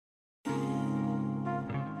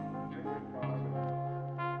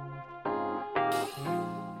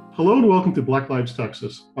Hello and welcome to Black Lives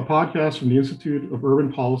Texas, a podcast from the Institute of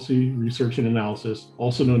Urban Policy, Research and Analysis,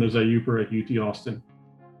 also known as IUPR at UT Austin.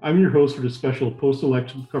 I'm your host for this special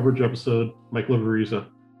post-election coverage episode, Mike Lavariza.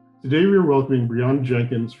 Today we are welcoming Brianna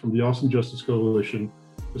Jenkins from the Austin Justice Coalition,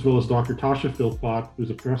 as well as Dr. Tasha Philpott, who is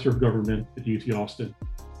a professor of government at UT Austin.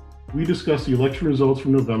 We discuss the election results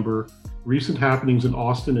from November, recent happenings in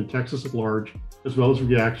Austin and Texas at large, as well as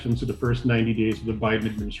reactions to the first 90 days of the Biden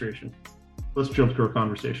administration. Let's jump to our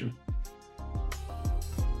conversation.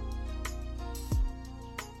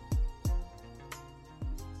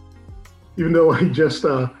 Even though I just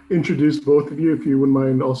introduced both of you, if you wouldn't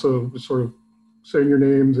mind also sort of saying your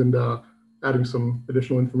names and adding some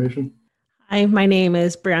additional information. Hi, my name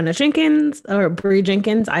is Brianna Jenkins, or Bree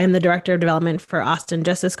Jenkins. I am the Director of Development for Austin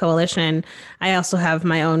Justice Coalition. I also have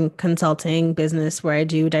my own consulting business where I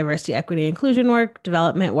do diversity, equity, inclusion work,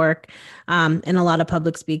 development work, and a lot of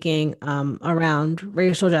public speaking around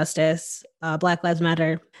racial justice, Black Lives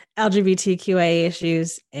Matter, LGBTQA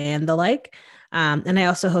issues, and the like. And I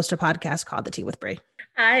also host a podcast called The Tea with Bree.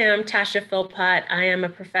 Hi, I'm Tasha Philpott. I am a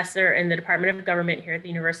professor in the Department of Government here at the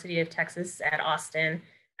University of Texas at Austin.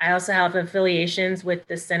 I also have affiliations with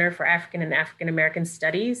the Center for African and African American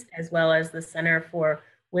Studies, as well as the Center for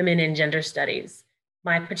Women and Gender Studies.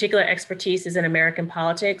 My particular expertise is in American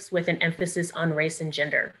politics with an emphasis on race and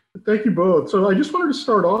gender. Thank you both. So I just wanted to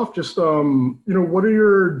start off just, what are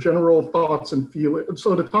your general thoughts and feelings?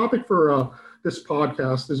 So the topic for this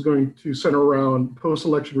podcast is going to center around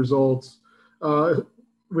post-election results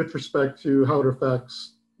with respect to how it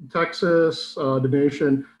affects Texas, the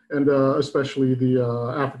nation, and especially the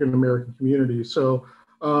African-American community. So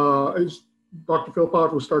Dr.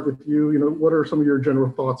 Philpott, we'll start with you. What are some of your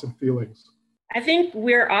general thoughts and feelings? I think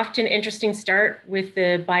we're off to an interesting start with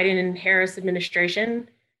the Biden and Harris administration.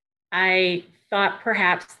 I thought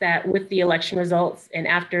perhaps that with the election results and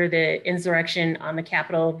after the insurrection on the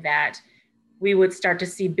Capitol that we would start to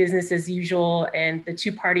see business as usual and the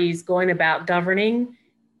two parties going about governing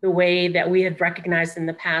the way that we have recognized in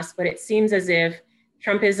the past. But it seems as if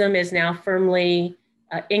Trumpism is now firmly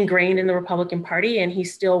ingrained in the Republican Party, and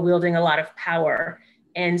he's still wielding a lot of power.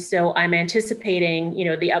 And so I'm anticipating,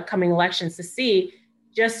 the upcoming elections to see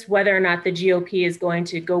just whether or not the GOP is going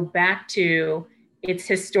to go back to its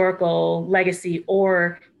historical legacy,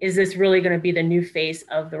 or is this really going to be the new face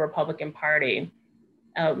of the Republican Party?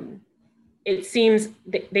 It seems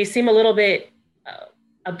they seem a little bit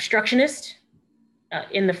obstructionist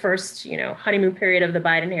in the first, honeymoon period of the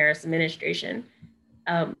Biden-Harris administration.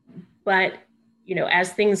 But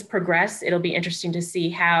as things progress, it'll be interesting to see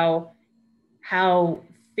how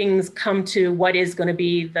things come to what is going to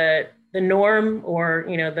be the norm, or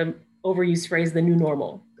the overused phrase, the new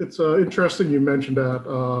normal. It's interesting you mentioned that,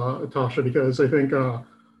 Tasha, because I think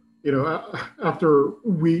after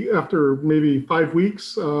maybe 5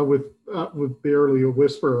 weeks with barely a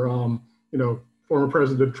whisper, former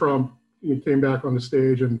President Trump came back on the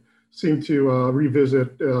stage and seemed to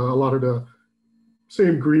revisit a lot of the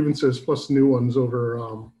same grievances plus new ones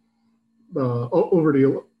regarding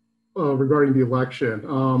the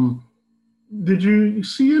election. Did you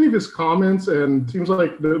see any of his comments? And it seems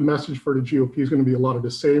like the message for the GOP is going to be a lot of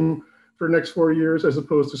the same for the next 4 years, as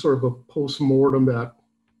opposed to sort of a post-mortem that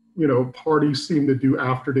parties seem to do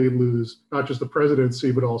after they lose not just the presidency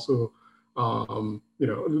but also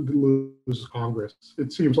lose Congress.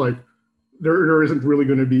 It seems like there isn't really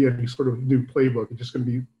going to be any sort of new playbook. It's just going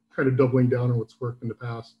to be kind of doubling down on what's worked in the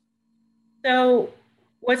past. So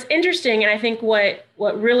what's interesting, and I think what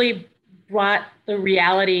really brought the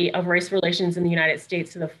reality of race relations in the United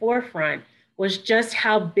States to the forefront was just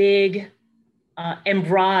how big and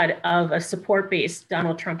broad of a support base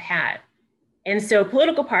Donald Trump had. And so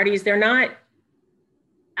political parties, they're not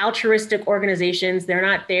altruistic organizations. They're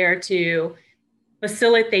not there to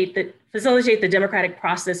facilitate the democratic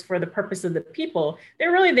process for the purpose of the people.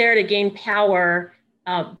 They're really there to gain power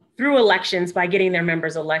through elections by getting their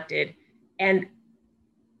members elected. And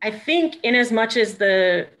I think in as much as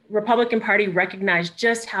the Republican Party recognized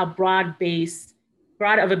just how broad of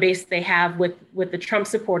a base they have with the Trump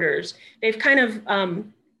supporters, they've kind of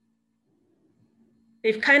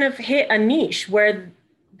hit a niche where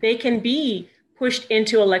they can be pushed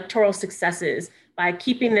into electoral successes by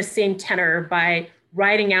keeping the same tenor, by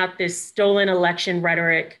writing out this stolen election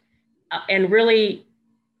rhetoric, and really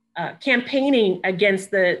campaigning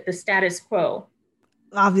against the status quo.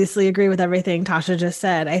 Obviously agree with everything Tasha just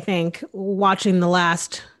said. I think watching the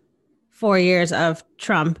last 4 years of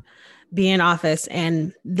Trump be in office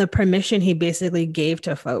and the permission he basically gave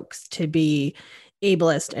to folks to be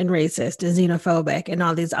ableist and racist and xenophobic and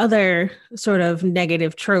all these other sort of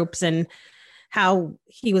negative tropes and how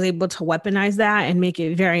he was able to weaponize that and make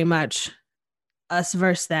it very much us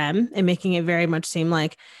versus them, and making it very much seem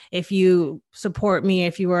like if you support me,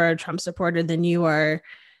 if you are a Trump supporter, then you are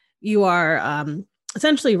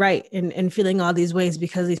essentially right in feeling all these ways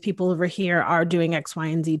because these people over here are doing X, Y,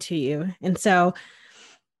 and Z to you. And so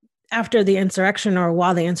after the insurrection, or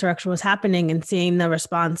while the insurrection was happening, and seeing the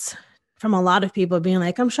response from a lot of people being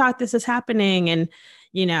like, I'm shocked this is happening. And,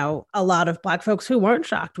 you know, a lot of Black folks who weren't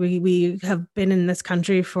shocked. We have been in this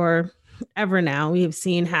country for ever now. We have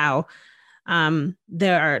seen how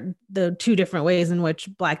there are the two different ways in which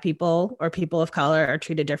Black people or people of color are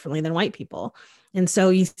treated differently than white people. And so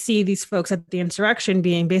you see these folks at the insurrection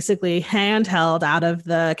being basically handheld out of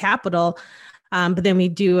the Capitol. But then we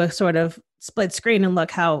do a sort of split screen and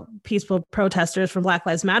look how peaceful protesters for Black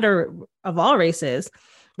Lives Matter of all races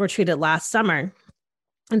were treated last summer.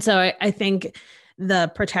 And so I think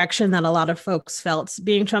the protection that a lot of folks felt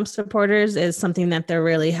being Trump supporters is something that they're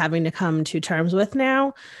really having to come to terms with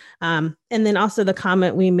now. And then also the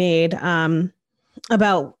comment we made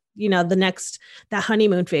about, you know, that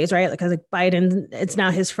honeymoon phase, right? Because like Biden, it's now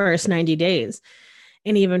his first 90 days.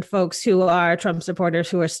 And even folks who are Trump supporters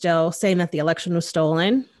who are still saying that the election was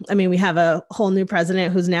stolen. I mean, we have a whole new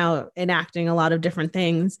president who's now enacting a lot of different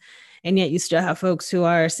things. And yet you still have folks who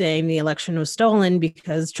are saying the election was stolen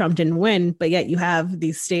because Trump didn't win. But yet you have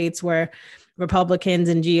these states where Republicans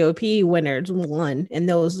and GOP winners won, and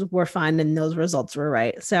those were fine and those results were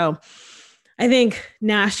right. So I think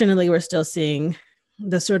nationally, we're still seeing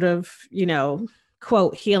the sort of, you know,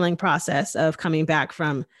 quote, healing process of coming back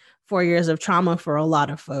from 4 years of trauma for a lot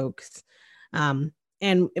of folks. And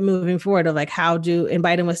moving forward of like, and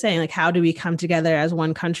Biden was saying, like, how do we come together as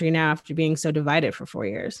one country now after being so divided for 4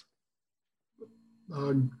 years?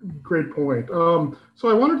 Great point. So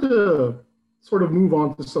I wanted to sort of move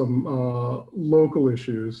on to some local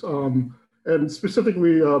issues, and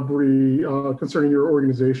specifically, Bree, concerning your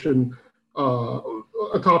organization,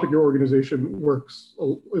 a topic your organization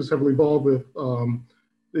is heavily involved with,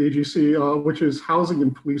 the AGC, which is housing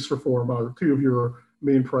and police reform, are two of your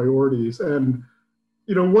main priorities. And,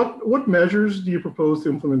 you know, what measures do you propose to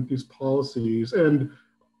implement these policies? And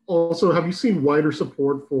also, have you seen wider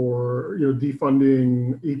support for, you know,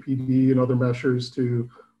 defunding APD and other measures to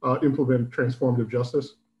implement transformative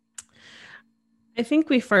justice? I think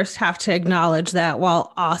we first have to acknowledge that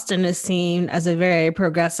while Austin is seen as a very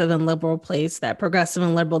progressive and liberal place, that progressive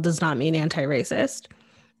and liberal does not mean anti-racist.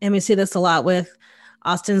 And we see this a lot with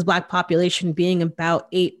Austin's Black population being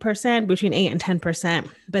about 8%, between 8 and 10%.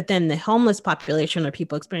 But then the homeless population, or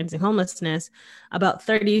people experiencing homelessness, about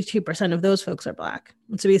 32% of those folks are Black.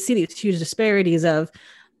 And so we see these huge disparities of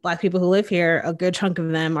Black people who live here. A good chunk of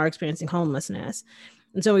them are experiencing homelessness.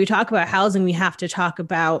 And so when we talk about housing, we have to talk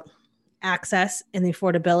about access and the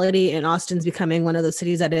affordability. And Austin's becoming one of those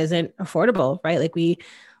cities that isn't affordable, right? Like we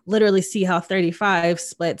literally see how 35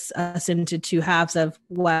 splits us into two halves of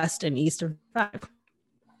west and east of 5.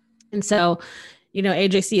 And so, you know,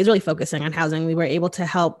 AJC is really focusing on housing. We were able to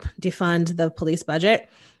help defund the police budget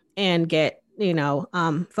and get, you know,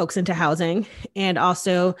 folks into housing, and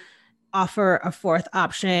also offer a fourth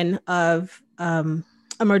option of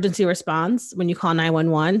emergency response when you call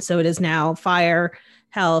 911. So it is now fire,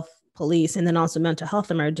 health, police, and then also mental health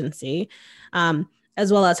emergency,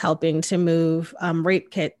 as well as helping to move rape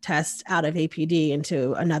kit tests out of APD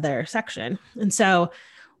into another section. And so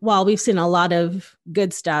while we've seen a lot of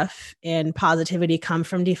good stuff and positivity come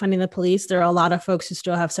from defunding the police, there are a lot of folks who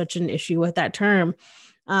still have such an issue with that term,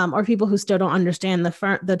 or people who still don't understand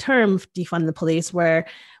the term defund the police, where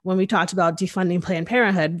when we talked about defunding Planned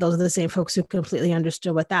Parenthood, those are the same folks who completely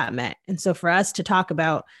understood what that meant. And so for us to talk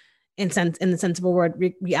about, in the sense of a word,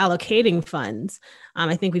 reallocating funds,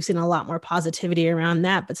 I think we've seen a lot more positivity around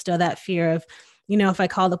that, but still that fear of, you know, if I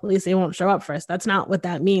call the police, they won't show up for us. That's not what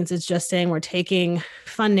that means. It's just saying we're taking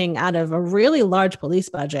funding out of a really large police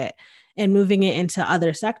budget and moving it into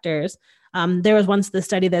other sectors. There was once the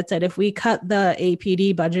study that said if we cut the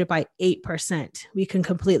APD budget by 8%, we can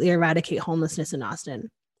completely eradicate homelessness in Austin,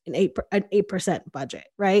 an 8% budget,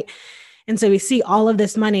 right? And so we see all of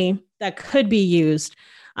this money that could be used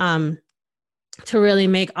to really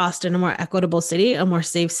make Austin a more equitable city, a more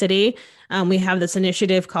safe city. We have this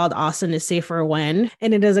initiative called Austin is Safer When,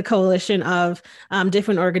 and it is a coalition of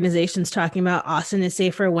different organizations talking about Austin is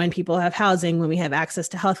safer when people have housing, when we have access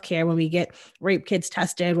to healthcare, when we get rape kids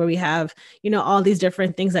tested, where we have, you know, all these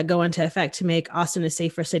different things that go into effect to make Austin a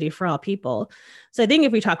safer city for all people. So I think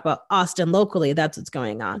if we talk about Austin locally, that's what's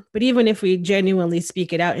going on. But even if we genuinely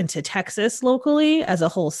speak it out into Texas locally as a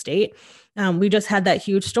whole state, We just had that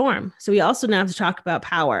huge storm. So we also now have to talk about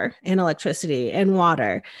power and electricity and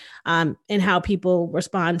water, and how people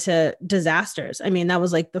respond to disasters. I mean, that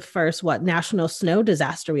was like the first, national snow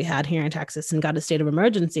disaster we had here in Texas and got a state of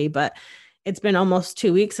emergency. But it's been almost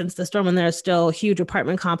 2 weeks since the storm, and there are still huge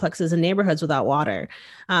apartment complexes and neighborhoods without water,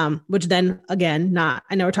 which then, again,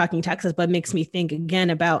 I know we're talking Texas, but makes me think again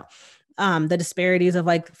about the disparities of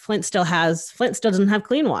like Flint still doesn't have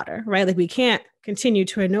clean water, right? Like we can't continue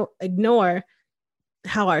to ignore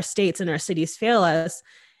how our states and our cities fail us.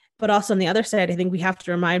 But also on the other side, I think we have to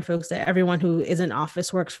remind folks that everyone who is in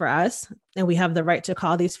office works for us, and we have the right to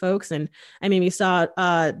call these folks. And I mean, we saw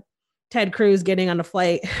Ted Cruz getting on a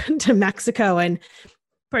flight to Mexico and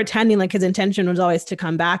pretending like his intention was always to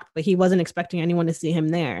come back, but he wasn't expecting anyone to see him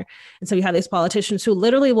there. And so you have these politicians who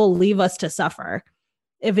literally will leave us to suffer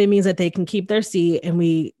if it means that they can keep their seat, and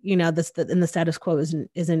we, the status quo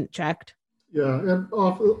isn't checked. Yeah, and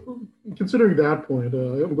considering that point,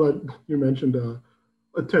 I'm glad you mentioned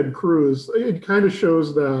Ted Cruz. It kind of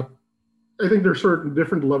shows that I think there are certain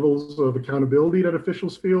different levels of accountability that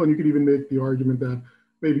officials feel, and you could even make the argument that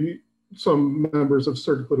maybe some members of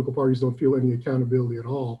certain political parties don't feel any accountability at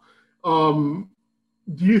all. Do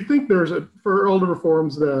you think for all the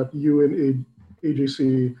reforms that you and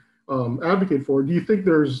AJC advocate for, do you think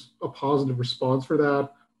there's a positive response for that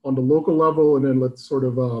on the local level? And then let's sort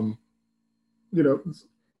of, on the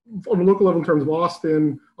local level in terms of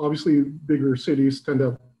Austin, obviously bigger cities tend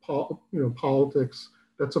to have, politics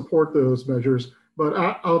that support those measures. But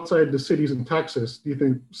outside the cities in Texas, do you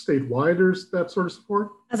think statewide there's that sort of support?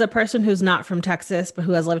 As a person who's not from Texas, but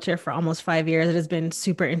who has lived here for almost 5 years, it has been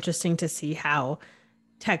super interesting to see how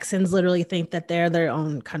Texans literally think that they're their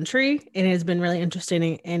own country. And it has been really interesting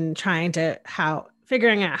in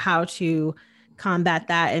figuring out how to combat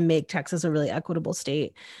that and make Texas a really equitable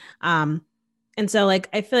state. And so like,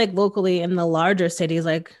 I feel like locally in the larger cities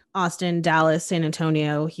like Austin, Dallas, San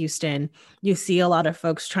Antonio, Houston, you see a lot of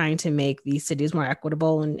folks trying to make these cities more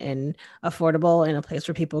equitable and affordable, and a place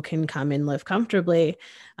where people can come and live comfortably.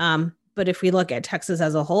 But if we look at Texas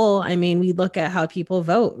as a whole, I mean, we look at how people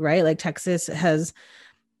vote, right? Like Texas has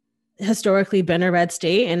historically been a red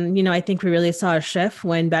state. And, I think we really saw a shift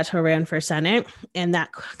when Beto ran for Senate, and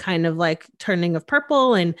that kind of like turning of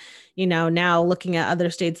purple. And, now looking at other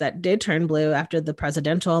states that did turn blue after the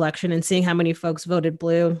presidential election and seeing how many folks voted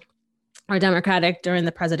blue or Democratic during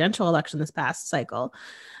the presidential election this past cycle.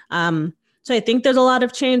 So I think there's a lot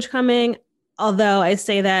of change coming, although I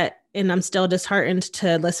say that, and I'm still disheartened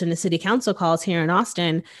to listen to city council calls here in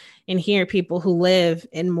Austin and hear people who live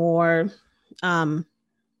in more,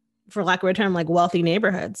 for lack of a term, like wealthy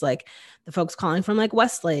neighborhoods, like the folks calling from like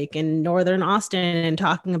Westlake and Northern Austin and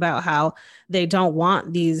talking about how they don't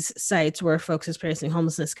want these sites where folks experiencing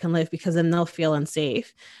homelessness can live because then they'll feel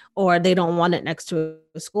unsafe, or they don't want it next to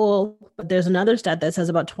a school. But there's another stat that says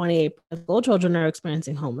about 28% of school children are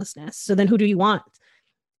experiencing homelessness. So then who do you want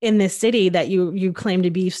in this city that you claim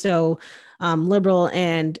to be so liberal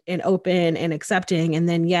and open and accepting? And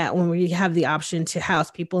then yet when we have the option to house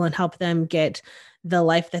people and help them get the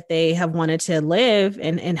life that they have wanted to live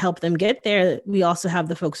and help them get there, we also have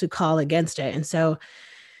the folks who call against it. And so,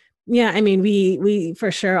 yeah, I mean, we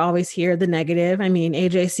for sure always hear the negative. I mean,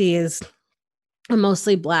 AJC is a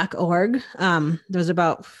mostly Black org. There's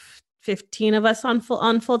about 15 of us on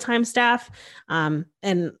full-time staff,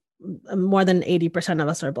 and more than 80% of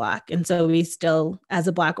us are Black. And so we still, as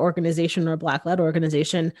a Black organization or Black-led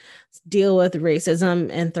organization, deal with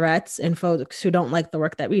racism and threats and folks who don't like the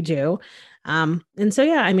work that we do. And so,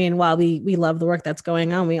 yeah, I mean, while we love the work that's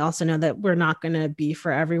going on, we also know that we're not going to be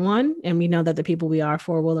for everyone. And we know that the people we are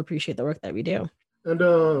for will appreciate the work that we do. And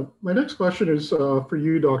my next question is for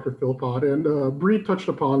you, Dr. Philpott. And Bree touched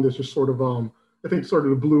upon this, just sort of, I think, sort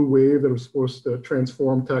of the blue wave that was supposed to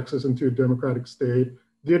transform Texas into a democratic state.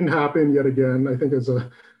 Didn't happen yet again. I think as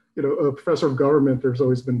a professor of government, there's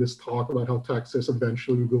always been this talk about how Texas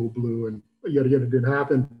eventually will go blue, and yet again, it didn't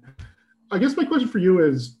happen. I guess my question for you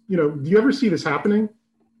is, do you ever see this happening?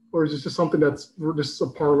 Or is this just something that's just a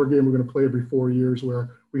parlor game we're going to play every 4 years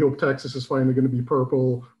where we hope Texas is finally going to be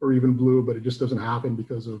purple or even blue, but it just doesn't happen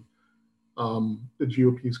because of the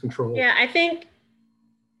GOP's control? Yeah, I think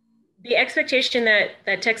the expectation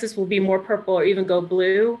that Texas will be more purple or even go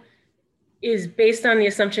blue is based on the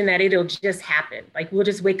assumption that it'll just happen. Like we'll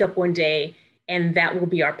just wake up one day and that will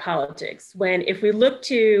be our politics. When if we look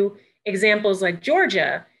to examples like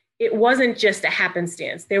Georgia, it wasn't just a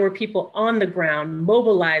happenstance. There were people on the ground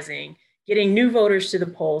mobilizing, getting new voters to the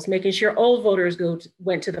polls, making sure old voters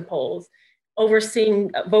went to the polls,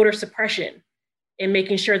 overseeing voter suppression, and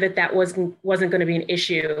making sure that wasn't going to be an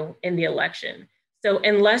issue in the election. So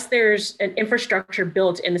unless there's an infrastructure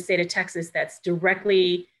built in the state of Texas that's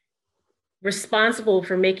directly responsible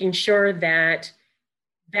for making sure that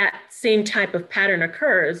that same type of pattern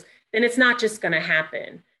occurs, then it's not just going to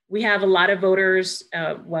happen. We have a lot of voters,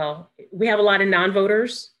 we have a lot of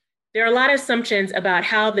non-voters. There are a lot of assumptions about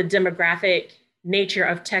how the demographic nature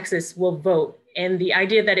of Texas will vote. And the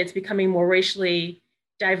idea that it's becoming more racially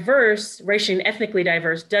diverse, racially and ethnically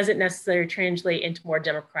diverse, doesn't necessarily translate into more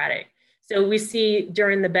democratic. So we see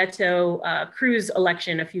during the Beto Cruz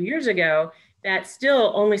election a few years ago that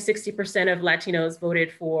still only 60% of Latinos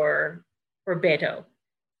voted for Beto.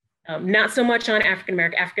 Not so much on African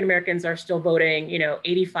American. African Americans are still voting,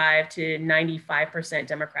 85 to 95%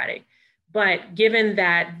 Democratic. But given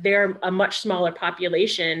that they're a much smaller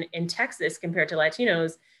population in Texas compared to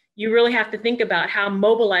Latinos, you really have to think about how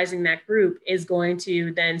mobilizing that group is going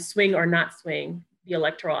to then swing or not swing the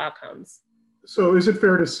electoral outcomes. So is it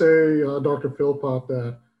fair to say, Dr. Philpott,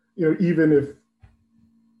 that even if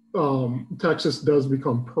Texas does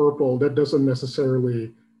become purple, that doesn't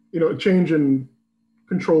necessarily, a change in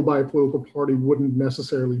control by a political party wouldn't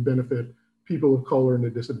necessarily benefit people of color and the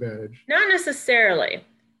disadvantaged? Not necessarily,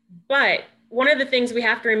 but one of the things we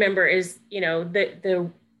have to remember is,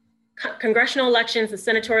 the congressional elections, the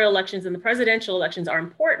senatorial elections, and the presidential elections are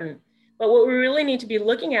important. But what we really need to be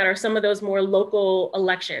looking at are some of those more local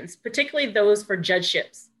elections, particularly those for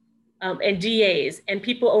judgeships and DAs and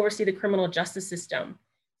people who oversee the criminal justice system.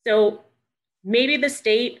 So maybe the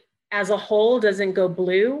state as a whole doesn't go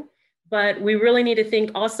blue, but we really need to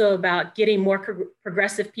think also about getting more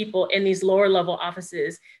progressive people in these lower level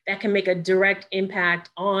offices that can make a direct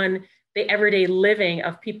impact on the everyday living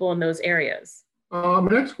of people in those areas. My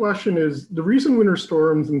next question is, the recent winter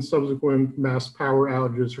storms and subsequent mass power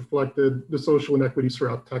outages reflected the social inequities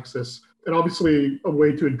throughout Texas. And obviously a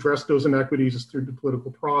way to address those inequities is through the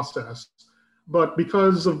political process. But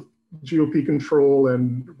because of GOP control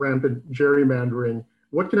and rampant gerrymandering,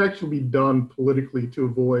 what can actually be done politically to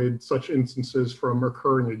avoid such instances from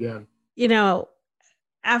occurring again?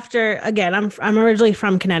 I'm originally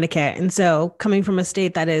from Connecticut. And so coming from a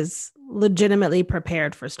state that is legitimately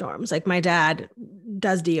prepared for storms, like my dad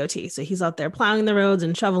does DOT. So he's out there plowing the roads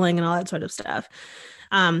and shoveling and all that sort of stuff.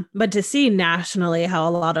 But to see nationally how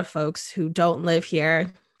a lot of folks who don't live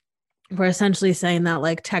here were essentially saying that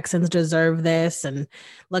like Texans deserve this and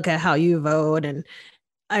look at how you vote. And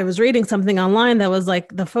I was reading something online that was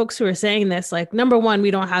like the folks who are saying this, like, number one,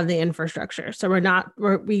 we don't have the infrastructure. So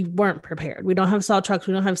we weren't prepared. We don't have salt trucks.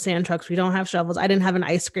 We don't have sand trucks. We don't have shovels. I didn't have an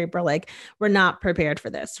ice scraper. Like, we're not prepared for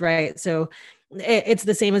this. Right. So it's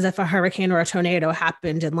the same as if a hurricane or a tornado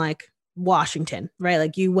happened in like Washington, right?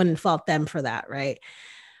 Like you wouldn't fault them for that. Right.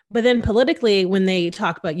 But then politically, when they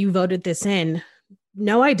talk about you voted this in,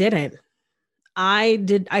 no, I didn't. I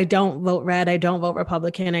don't vote red. I don't vote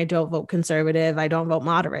Republican. I don't vote conservative. I don't vote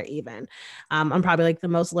moderate even. I'm probably like the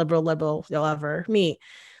most liberal you'll ever meet.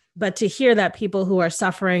 But to hear that people who are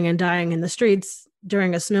suffering and dying in the streets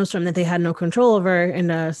during a snowstorm that they had no control over in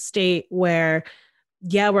a state where,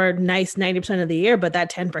 yeah, we're nice 90% of the year, but that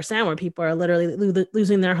 10% where people are literally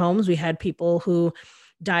losing their homes. We had people who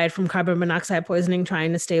died from carbon monoxide poisoning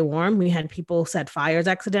trying to stay warm. We had people set fires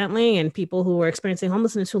accidentally and people who were experiencing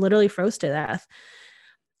homelessness who literally froze to death.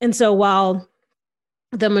 And so while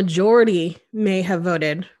the majority may have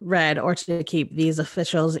voted red or to keep these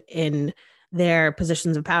officials in their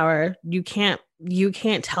positions of power, you can't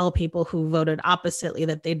tell people who voted oppositely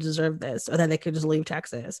that they deserve this or that they could just leave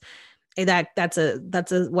Texas. That's a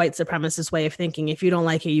white supremacist way of thinking. If you don't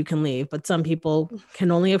like it, you can leave. But some people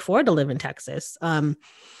can only afford to live in Texas. So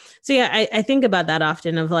yeah, I think about that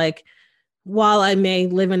often of like, while I may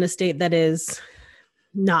live in a state that is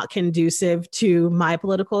not conducive to my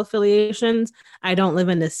political affiliations, I don't live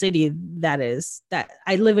in a city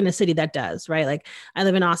I live in a city that does, right? Like I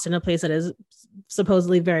live in Austin, a place that is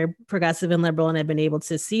supposedly very progressive and liberal, and I've been able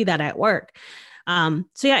to see that at work.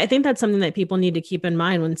 So yeah, I think that's something that people need to keep in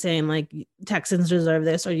mind when saying like Texans deserve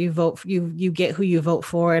this, or you vote for, you get who you vote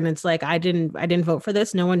for. And it's like, I didn't vote for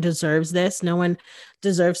this. No one deserves this. No one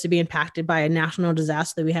deserves to be impacted by a national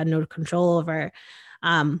disaster that we had no control over.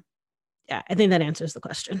 Yeah, I think that answers the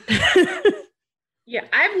question. Yeah,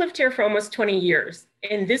 I've lived here for almost 20 years,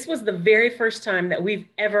 and this was the very first time that we've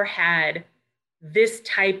ever had this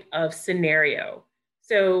type of scenario.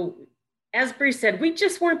 So as Bree said, we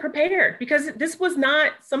just weren't prepared because this was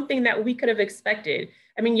not something that we could have expected.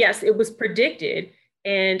 I mean, yes, it was predicted.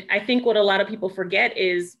 And I think what a lot of people forget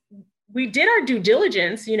is we did our due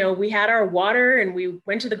diligence. We had our water and we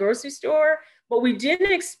went to the grocery store. What we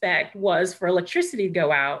didn't expect was for electricity to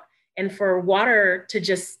go out and for water to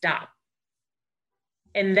just stop.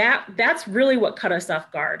 And that's really what cut us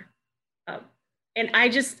off guard. Um, and I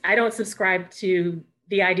don't subscribe to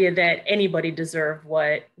the idea that anybody deserved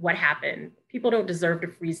what happened. People don't deserve to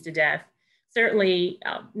freeze to death. Certainly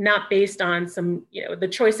not based on some, the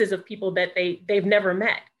choices of people that they've never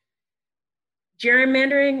met.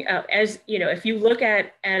 Gerrymandering, as you know, if you look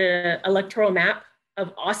at an electoral map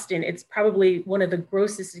of Austin, it's probably one of the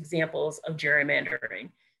grossest examples of gerrymandering.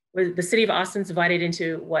 The city of Austin's divided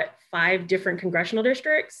into 5 different congressional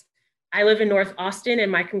districts. I live in North Austin,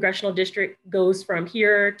 and my congressional district goes from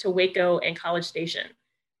here to Waco and College Station.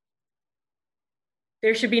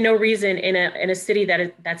 There should be no reason in a city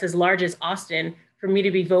that's as large as Austin for me to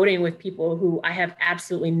be voting with people who I have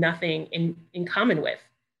absolutely nothing in common with,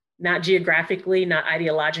 not geographically, not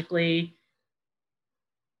ideologically,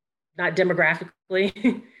 not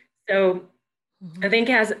demographically. So I think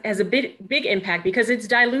it has a big impact because it's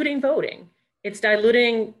diluting voting. It's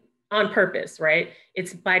diluting on purpose, right?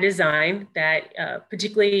 It's by design that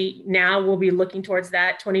particularly now we'll be looking towards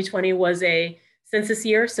that. 2020 was a census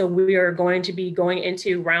year, so we are going to be going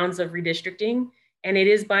into rounds of redistricting. And it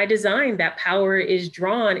is by design that power is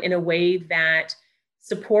drawn in a way that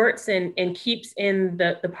supports and keeps in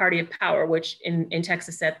the party of power, which in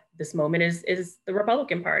Texas at this moment is the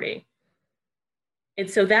Republican Party. And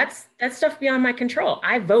so that's stuff beyond my control.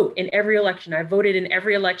 I vote in every election. I voted in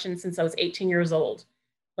every election since I was 18 years old.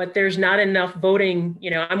 But there's not enough voting.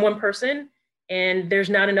 I'm one person, and there's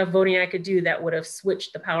not enough voting I could do that would have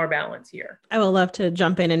switched the power balance here. I would love to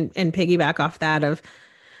jump in and piggyback off that of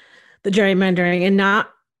the gerrymandering and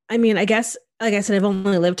I guess, like I said, I've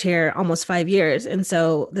only lived here almost 5 years. And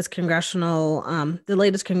so this the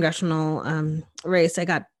latest congressional race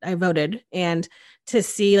I voted, and to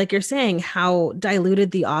see, like you're saying, how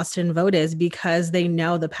diluted the Austin vote is because they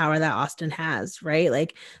know the power that Austin has, right?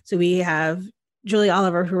 Like, so we have Julie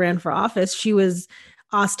Oliver, who ran for office. She was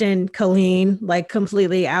Austin, Killeen, like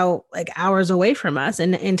completely out, like hours away from us.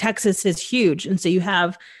 And Texas is huge. And so you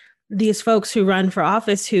have these folks who run for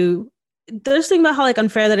office who, just think about how like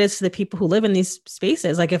unfair that is to the people who live in these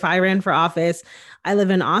spaces. Like if I ran for office, I live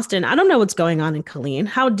in Austin, I don't know what's going on in Killeen.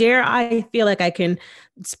 How dare I feel like I can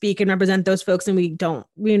speak and represent those folks, and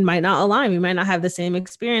we might not align. We might not have the same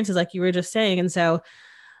experiences like you were just saying. And so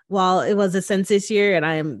while it was a census year and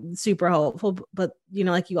I am super hopeful, but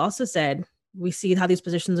like you also said, we see how these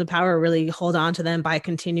positions of power really hold on to them by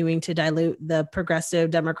continuing to dilute the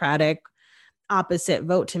progressive Democratic opposite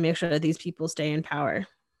vote to make sure that these people stay in power.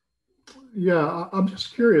 Yeah, I'm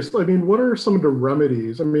just curious. I mean, what are some of the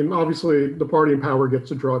remedies? I mean, obviously the party in power gets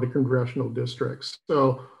to draw the congressional districts.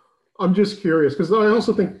 So I'm just curious because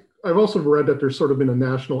I've also read that there's sort of been a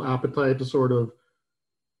national appetite to sort of,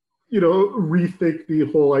 rethink the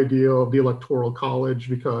whole idea of the electoral college,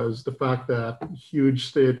 because the fact that huge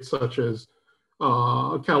states such as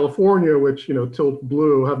California, which, tilt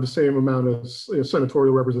blue, have the same amount of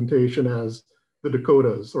senatorial representation as the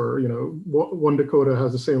Dakotas, or one Dakota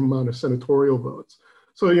has the same amount of senatorial votes.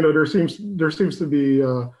 So there seems to be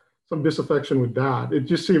some disaffection with that. It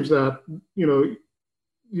just seems that you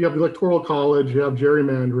have the electoral college, you have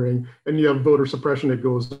gerrymandering, and you have voter suppression that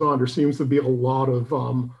goes on. There seems to be a lot of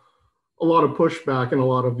pushback and a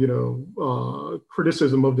lot of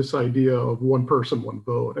criticism of this idea of one person, one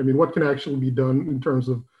vote. I mean, what can actually be done in terms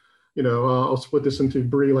of I'll split this into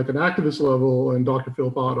Bree, like an activist level, and Dr.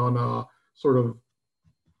 Philpott on a sort of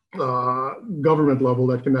government level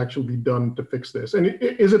that can actually be done to fix this? And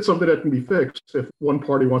is it something that can be fixed if one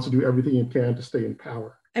party wants to do everything it can to stay in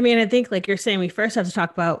power? I mean, I think like you're saying, we first have to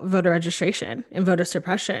talk about voter registration and voter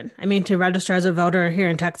suppression. I mean, to register as a voter here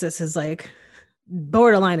in Texas is like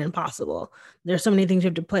borderline impossible. There's so many things you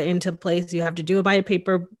have to put into place. You have to do it by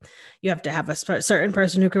paper. You have to have a certain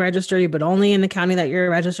person who can register you, but only in the county that you're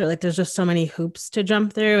registered. Like there's just so many hoops to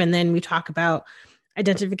jump through. And then we talk about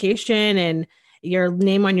identification, and your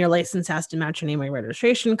name on your license has to match your name on your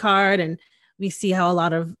registration card. And we see how a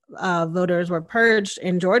lot of voters were purged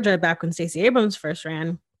in Georgia back when Stacey Abrams first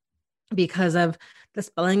ran because of the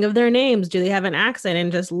spelling of their names. Do they have an accent?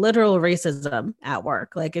 And just literal racism at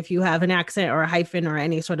work. Like if you have an accent or a hyphen or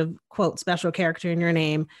any sort of quote special character in your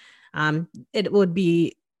name, it would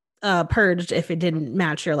be purged if it didn't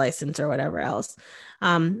match your license or whatever else.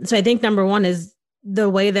 So I think number one is the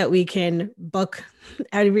way that we can book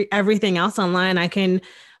everything else online. I can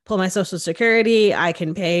pull my social security, I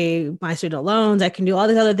can pay my student loans, I can do all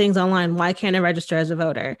these other things online. Why can't I register as a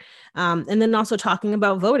voter? And then also talking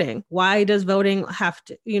about voting. Why does voting have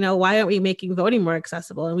to, why aren't we making voting more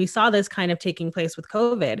accessible? And we saw this kind of taking place with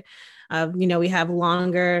COVID. We have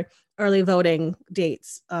longer early voting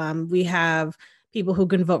dates. We have people who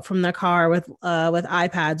can vote from their car with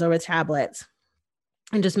iPads or with tablets.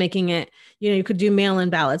 and just making it, you could do mail-in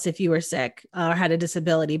ballots if you were sick or had a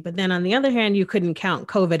disability. But then on the other hand, you couldn't count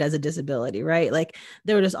COVID as a disability, right? Like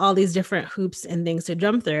there were just all these different hoops and things to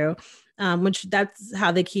jump through, which that's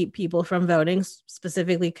how they keep people from voting,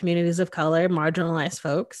 specifically communities of color, marginalized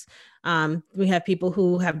folks. We have people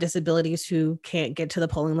who have disabilities who can't get to the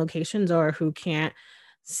polling locations or who can't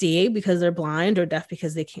see because they're blind or deaf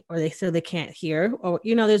because they can't, or they say they can't hear, or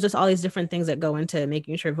there's just all these different things that go into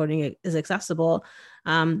making sure voting is accessible.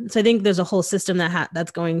 So I think there's a whole system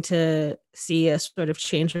that's going to see a sort of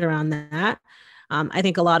change around that. I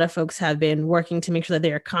think a lot of folks have been working to make sure that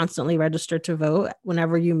they are constantly registered to vote.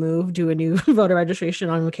 Whenever you move, do a new voter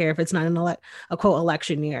registration. I don't care if it's not a quote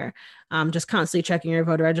election year. Just constantly checking your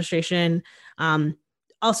voter registration.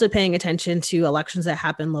 Also paying attention to elections that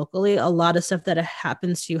happen locally. A lot of stuff that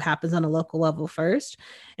happens on a local level first.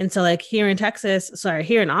 And so like here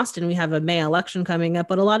in Austin, we have a May election coming up,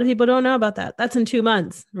 but a lot of people don't know about that. That's in 2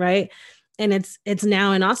 months, right? And it's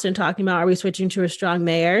now in Austin talking about, are we switching to a strong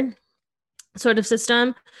mayor sort of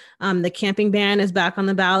system? The camping ban is back on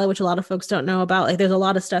the ballot, which a lot of folks don't know about. Like there's a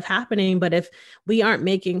lot of stuff happening, but if we aren't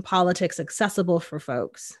making politics accessible for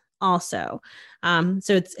folks also.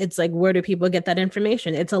 So it's like, where do people get that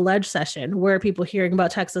information? It's a ledge session. Where are people hearing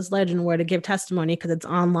about Texas Ledge and where to give testimony because it's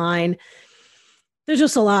online? There's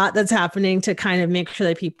just a lot that's happening to kind of make sure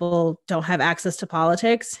that people don't have access to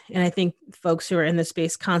politics. And I think folks who are in this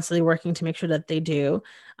space constantly working to make sure that they do.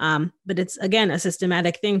 But it's, again, a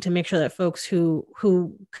systematic thing to make sure that folks who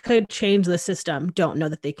could change the system don't know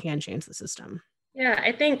that they can change the system. Yeah,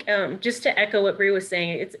 I think just to echo what Bree was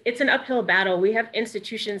saying, it's an uphill battle. We have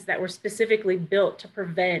institutions that were specifically built to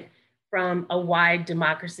prevent from a wide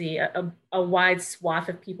democracy, a wide swath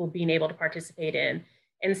of people being able to participate in.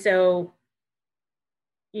 And so,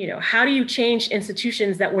 how do you change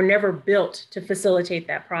institutions that were never built to facilitate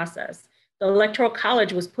that process? The Electoral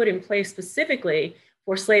College was put in place specifically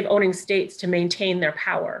for slave-owning states to maintain their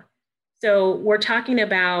power. So we're talking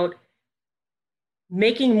about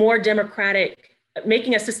making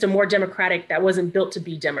a system more democratic that wasn't built to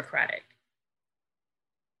be democratic.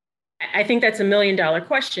 I think that's $1 million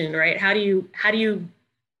question, right? How do you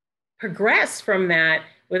progress from that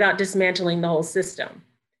without dismantling the whole system?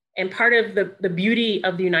 And part of the beauty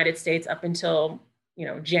of the United States up until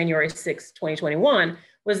January 6, 2021,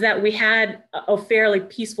 was that we had a fairly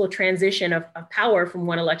peaceful transition of power from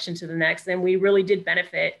one election to the next. And we really did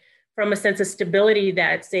benefit from a sense of stability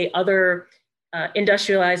that, say, other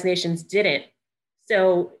industrialized nations didn't.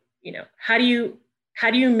 So, how do you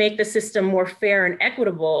make the system more fair and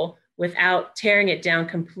equitable without tearing it down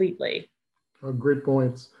completely? Great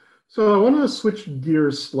points. So I want to switch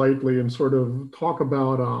gears slightly and sort of talk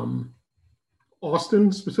about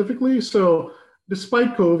Austin specifically. So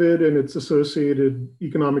despite COVID and its associated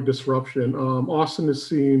economic disruption, Austin has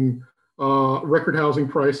seen record housing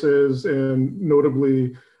prices and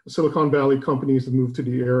notably Silicon Valley companies that moved to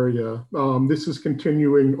the area. This is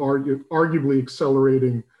continuing, arguably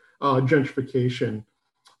accelerating gentrification.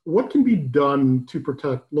 What can be done to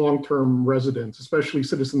protect long-term residents, especially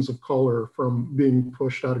citizens of color, from being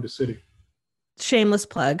pushed out of the city? Shameless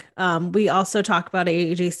plug. We also talk about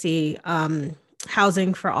AAJC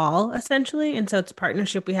Housing for All, essentially. And so it's a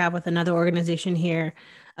partnership we have with another organization here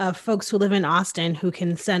of folks who live in Austin who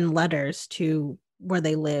can send letters to where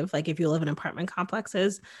they live. Like if you live in apartment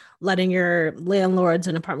complexes, letting your landlords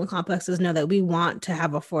and apartment complexes know that we want to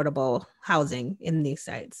have affordable housing in these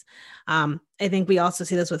sites. I think we also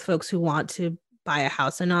see this with folks who want to buy a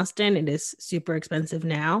house in Austin. It is super expensive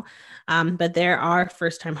now, but there are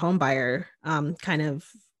first-time home buyer kind of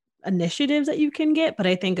initiatives that you can get. But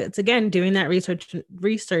I think it's, again, doing that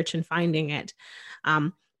research and finding it.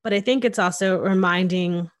 But I think it's also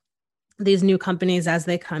reminding these new companies as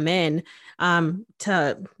they come in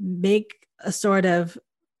to make a sort of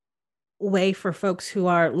way for folks who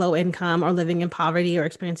are low income or living in poverty or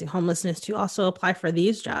experiencing homelessness to also apply for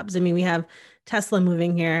these jobs. I mean, we have Tesla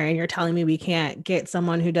moving here and you're telling me we can't get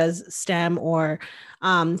someone who does STEM or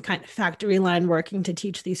kind of factory line working to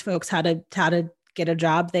teach these folks how to get a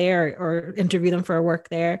job there or interview them for work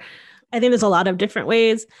there. I think there's a lot of different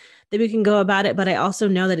ways that we can go about it, but I also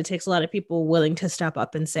know that it takes a lot of people willing to step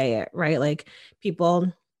up and say it, right? Like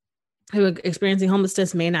people who are experiencing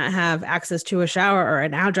homelessness may not have access to a shower or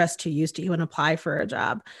an address to use to even apply for a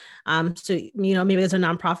job. So, maybe there's a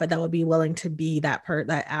nonprofit that would be willing to be that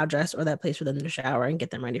address or that place for them to shower and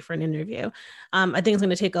get them ready for an interview. I think it's going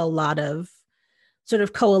to take a lot of sort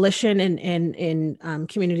of coalition and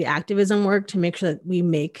community activism work to make sure that we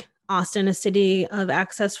make Austin a city of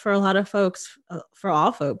access for a lot of folks, for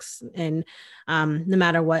all folks, and no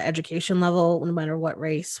matter what education level, no matter what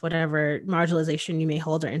race, whatever marginalization you may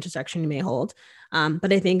hold or intersection you may hold.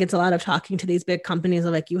 But I think it's a lot of talking to these big companies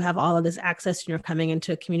of like, you have all of this access and you're coming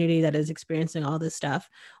into a community that is experiencing all this stuff.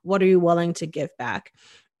 What are you willing to give back?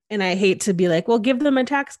 And I hate to be like, well, give them a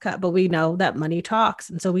tax cut, but we know that money talks.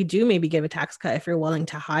 And so we do maybe give a tax cut if you're willing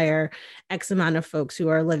to hire X amount of folks who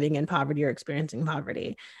are living in poverty or experiencing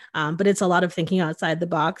poverty. But it's a lot of thinking outside the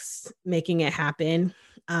box, making it happen,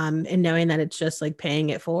 and knowing that it's just like paying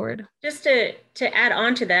it forward. Just to add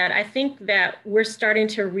on to that, I think that we're starting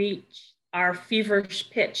to reach our feverish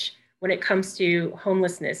pitch when it comes to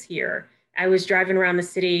homelessness here. I was driving around the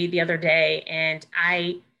city the other day, and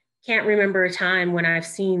I can't remember a time when I've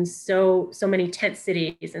seen so many tent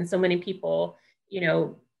cities and so many people,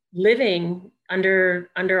 living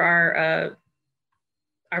under our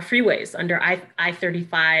freeways, under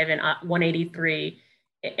I-35 and 183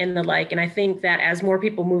 and the like. And I think that as more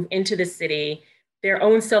people move into the city, their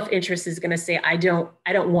own self-interest is going to say, I don't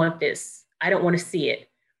want this. I don't want to see it.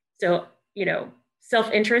 So,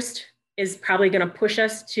 self-interest is probably going to push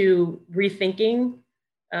us to rethinking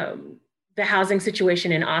the housing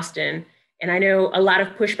situation in Austin. And I know a lot of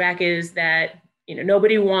pushback is that,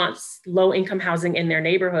 nobody wants low income housing in their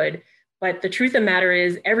neighborhood. But the truth of the matter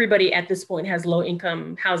is everybody at this point has low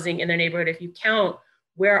income housing in their neighborhood. If you count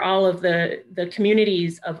where all of the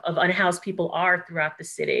communities of unhoused people are throughout the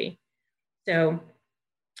city. So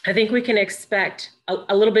I think we can expect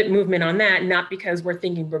a little bit movement on that, not because we're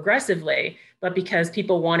thinking progressively, but because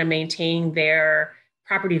people want to maintain their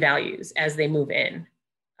property values as they move in.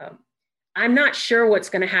 I'm not sure what's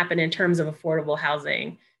going to happen in terms of affordable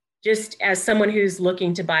housing. Just as someone who's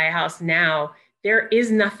looking to buy a house now, there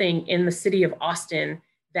is nothing in the city of Austin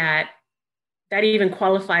that even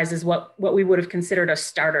qualifies as what we would have considered a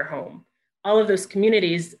starter home. All of those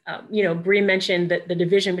communities, Bree mentioned that the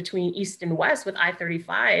division between East and West with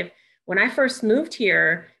I-35. When I first moved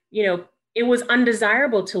here, it was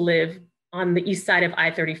undesirable to live on the east side of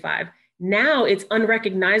I-35. Now it's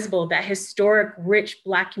unrecognizable. That historic, rich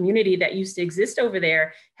Black community that used to exist over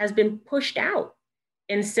there has been pushed out.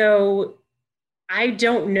 And so I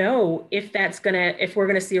don't know if we're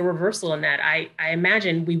gonna see a reversal in that. I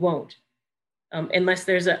imagine we won't, unless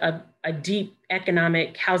there's a deep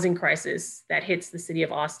economic housing crisis that hits the city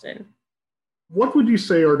of Austin. What would you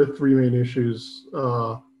say are the three main issues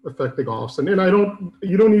affecting Austin? And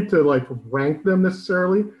you don't need to like rank them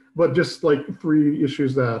necessarily, but just like three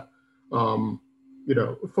issues that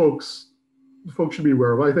folks should be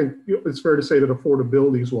aware of. I think it's fair to say that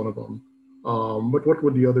affordability is one of them. But what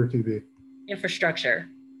would the other two be? Infrastructure.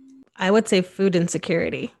 I would say food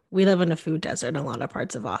insecurity. We live in a food desert in a lot of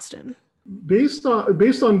parts of Austin. Based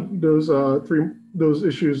on those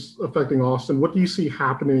issues affecting Austin, what do you see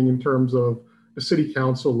happening in terms of the city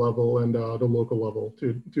council level and the local level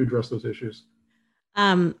to address those issues?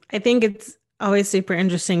 I think it's always super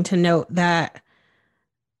interesting to note that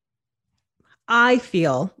I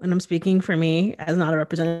feel, and I'm speaking for me as not a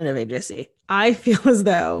representative agency, I feel as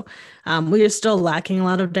though we are still lacking a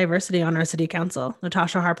lot of diversity on our city council.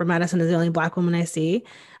 Natasha Harper Madison is the only Black woman I see.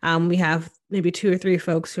 We have maybe 2 or 3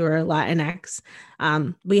 folks who are Latinx.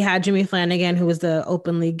 We had Jimmy Flanagan, who was the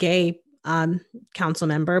openly gay council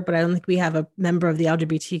member, but I don't think we have a member of the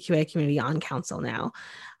LGBTQA community on council now.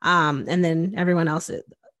 And then everyone else,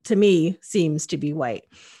 to me, seems to be white.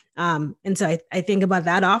 And so I think about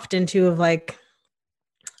that often too, of like,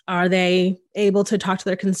 are they able to talk to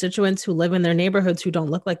their constituents who live in their neighborhoods who don't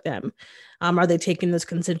look like them? Are they taking those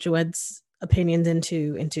constituents' opinions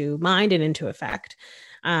into mind and into effect?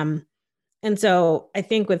 And so I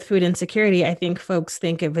think with food insecurity, I think folks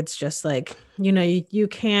think if it's just like, you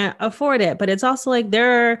can't afford it, but it's also like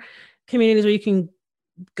there are communities where you can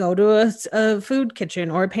go to a food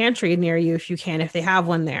kitchen or a pantry near you if you can, if they have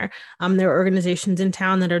one there. There are organizations in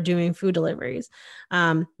town that are doing food deliveries.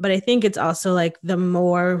 But I think it's also like the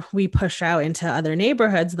more we push out into other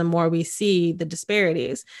neighborhoods, the more we see the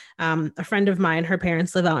disparities. A friend of mine, her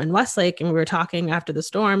parents live out in Westlake, and we were talking after the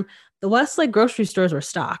storm, the Westlake grocery stores were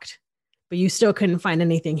stocked, but you still couldn't find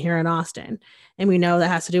anything here in Austin. And we know that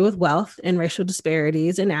has to do with wealth and racial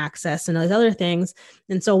disparities and access and those other things.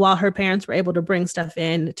 And so while her parents were able to bring stuff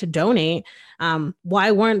in to donate,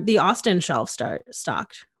 why weren't the Austin shelves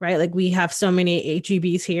stocked, right? Like we have so many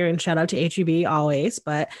HEBs here, and shout out to HEB always,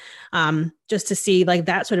 but just to see like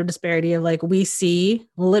that sort of disparity of like, we see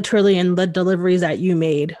literally in the deliveries that you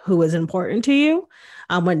made, who is important to you,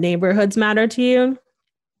 what neighborhoods matter to you.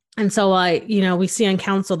 And so we see on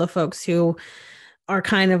council the folks who are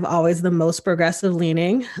kind of always the most progressive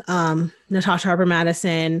leaning. Natasha Harper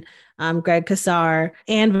Madison, Greg Casar,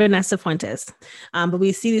 and Vanessa Fuentes. But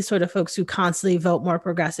we see these sort of folks who constantly vote more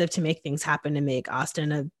progressive to make things happen and make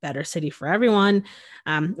Austin a better city for everyone.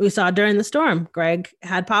 We saw during the storm, Greg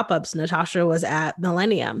had pop-ups. Natasha was at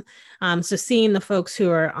Millennium. So seeing the folks who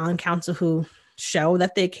are on council who show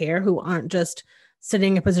that they care, who aren't just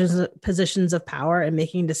sitting in positions of power and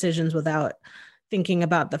making decisions without thinking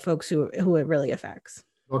about the folks who it really affects.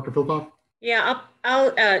 Dr. Philpott? Yeah,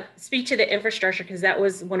 I'll speak to the infrastructure because that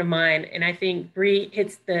was one of mine. And I think Bree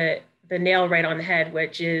hits the nail right on the head,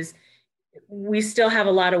 which is we still have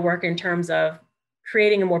a lot of work in terms of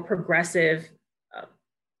creating a more progressive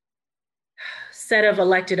set of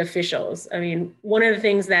elected officials. I mean, one of the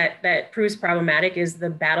things that proves problematic is the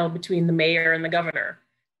battle between the mayor and the governor.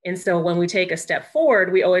 And so when we take a step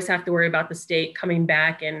forward, we always have to worry about the state coming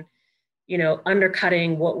back and,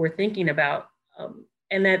 undercutting what we're thinking about.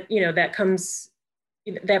 And that,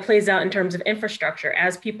 that plays out in terms of infrastructure.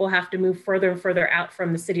 As people have to move further and further out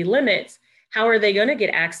from the city limits, how are they going to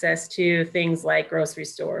get access to things like grocery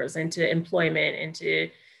stores and to employment and to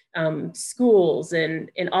schools and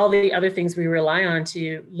all the other things we rely on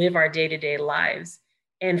to live our day-to-day lives?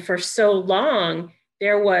 And for so long,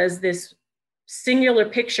 there was this singular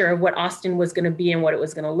picture of what Austin was going to be and what it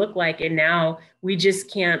was going to look like. And now we just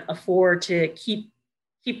can't afford to keep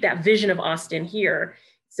that vision of Austin here.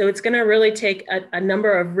 So it's going to really take a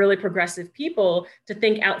number of really progressive people to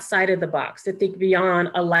think outside of the box, to think beyond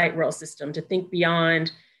a light rail system, to think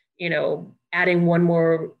beyond, adding one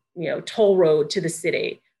more, toll road to the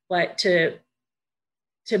city, but to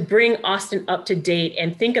bring Austin up to date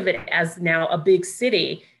and think of it as now a big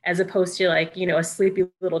city, as opposed to a sleepy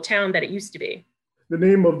little town that it used to be. The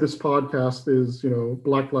name of this podcast is,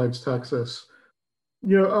 Black Lives Texas.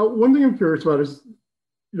 One thing I'm curious about is,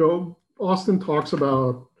 Austin talks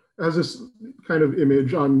about, has this kind of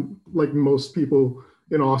image on, like most people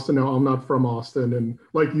in Austin now. I'm not from Austin, and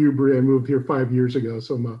like you, Bree, I moved here 5 years ago,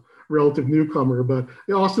 so I'm a relative newcomer, but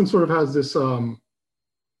Austin sort of has this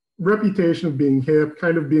reputation of being hip,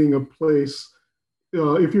 kind of being a place,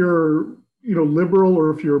 if you're, liberal or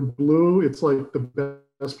if you're blue, it's like the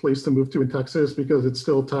best place to move to in Texas because it's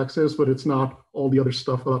still Texas, but it's not all the other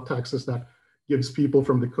stuff about Texas that gives people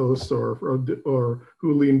from the coast or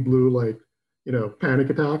who lean blue, like, panic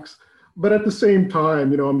attacks. But at the same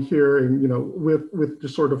time, I'm hearing, with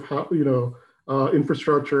just sort of how,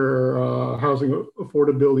 infrastructure, housing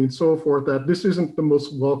affordability and so forth, that this isn't the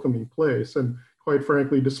most welcoming place. And quite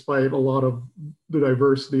frankly, despite a lot of the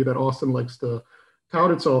diversity that Austin likes to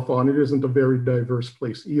tout itself on, it isn't a very diverse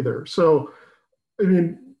place either. So, I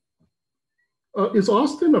mean, is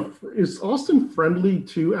Austin friendly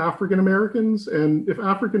to African Americans? And if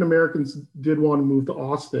African Americans did want to move to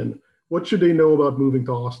Austin, what should they know about moving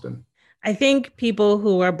to Austin? I think people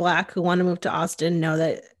who are Black who want to move to Austin know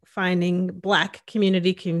that finding Black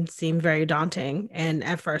community can seem very daunting and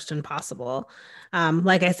at first impossible.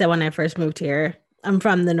 Like I said, when I first moved here, I'm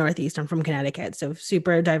from the Northeast. I'm from Connecticut, so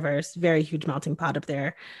super diverse, very huge melting pot up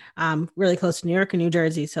there. Really close to New York and New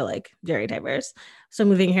Jersey, so like very diverse. So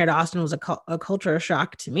moving here to Austin was a cultural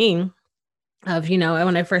shock to me. Of,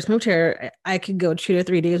 when I first moved here, I could go 2 to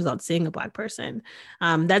 3 days without seeing a Black person.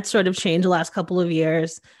 That sort of changed the last couple of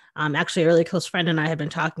years. Actually, a really close friend and I have been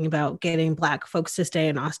talking about getting Black folks to stay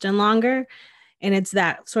in Austin longer. And it's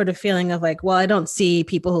that sort of feeling of like, well, I don't see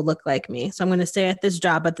people who look like me. So I'm going to stay at this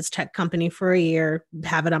job at this tech company for a year,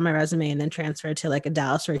 have it on my resume, and then transfer to like a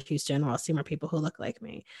Dallas or a Houston where I'll see more people who look like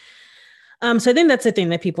me. So I think that's the thing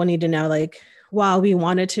that people need to know. Like, while we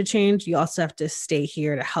wanted to change, you also have to stay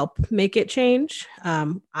here to help make it change.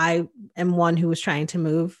 I am one who was trying to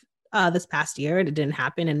move this past year and it didn't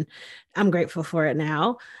happen. And I'm grateful for it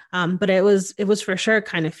now. But it was for sure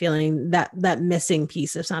kind of feeling that missing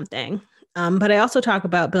piece of something. But I also talk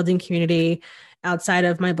about building community outside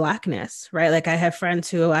of my Blackness, right? Like I have friends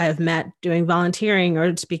who I have met doing volunteering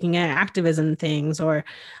or speaking at activism things, or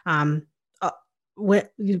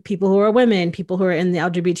people who are women, people who are in the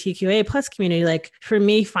LGBTQA plus community. Like for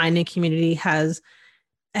me, finding community I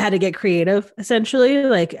had to get creative, essentially.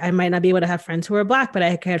 Like I might not be able to have friends who are Black, but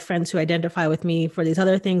I had friends who identify with me for these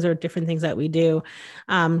other things or different things that we do.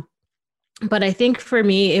 But I think for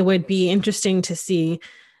me, it would be interesting to see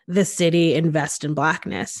the city invest in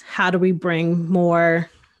Blackness. How do we bring more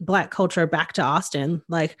Black culture back to Austin?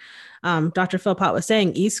 Like Dr. Philpott was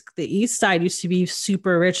saying, the East Side used to be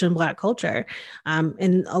super rich in Black culture.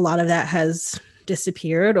 And a lot of that has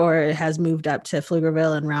disappeared or it has moved up to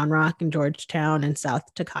Pflugerville and Round Rock and Georgetown and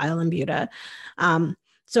south to Kyle and Buda.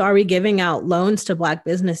 So are we giving out loans to Black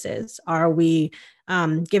businesses? Are we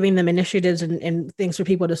giving them initiatives and things for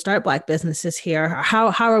people to start Black businesses here.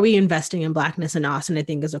 How are we investing in Blackness in Austin? I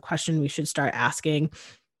think is a question we should start asking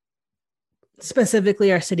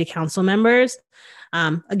specifically our city council members.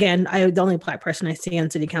 Again, the only Black person I see on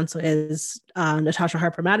city council is Natasha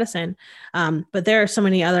Harper Madison. But there are so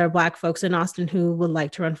many other Black folks in Austin who would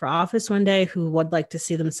like to run for office one day, who would like to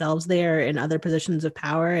see themselves there in other positions of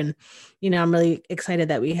power. And, I'm really excited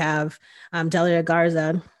that we have Delia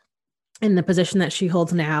Garza in the position that she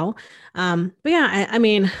holds now. But yeah,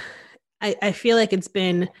 I feel like it's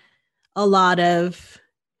been a lot of,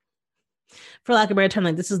 for lack of a better term,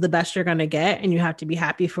 like this is the best you're going to get. And you have to be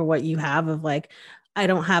happy for what you have of like, I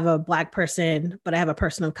don't have a Black person, but I have a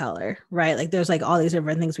person of color, right? Like there's like all these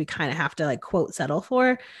different things we kind of have to like quote settle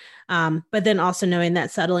for. But then also knowing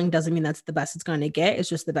that settling doesn't mean that's the best it's going to get. It's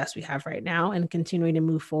just the best we have right now, and continuing to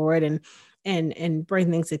move forward and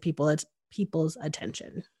bring things to people's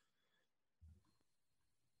attention.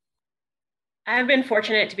 I've been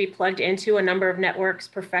fortunate to be plugged into a number of networks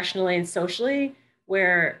professionally and socially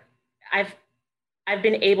where I've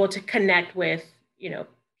been able to connect with,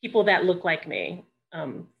 people that look like me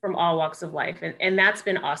from all walks of life. And that's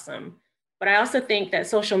been awesome. But I also think that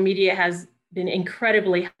social media has been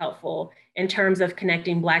incredibly helpful in terms of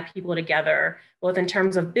connecting Black people together, both in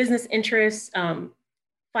terms of business interests,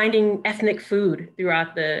 finding ethnic food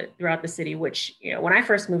throughout the city, which, when I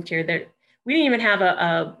first moved here, we didn't even have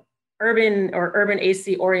a urban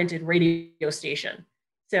AC oriented radio station.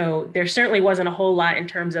 So there certainly wasn't a whole lot in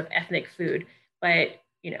terms of ethnic food, but,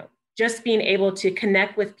 just being able to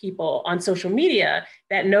connect with people on social media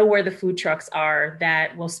that know where the food trucks are,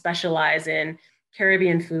 that will specialize in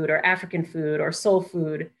Caribbean food or African food or soul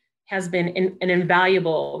food, has been an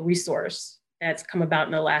invaluable resource that's come about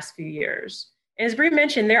in the last few years. And as Bree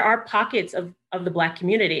mentioned, there are pockets of the Black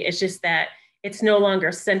community. It's just that it's no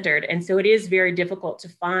longer centered. And so it is very difficult to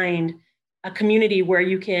find a community where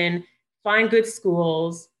you can find good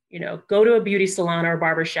schools, go to a beauty salon or a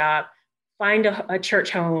barbershop, find a church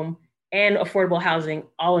home and affordable housing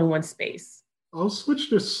all in one space. I'll switch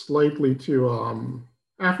this slightly to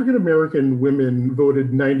African-American women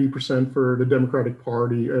voted 90% for the Democratic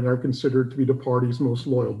Party and are considered to be the party's most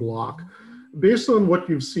loyal bloc. Based on what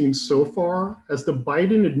you've seen so far, has the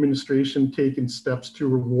Biden administration taken steps to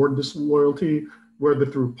reward this loyalty, whether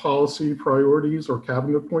through policy priorities or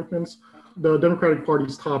cabinet appointments? The Democratic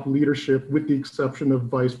Party's top leadership, with the exception of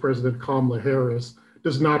Vice President Kamala Harris,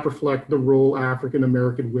 does not reflect the role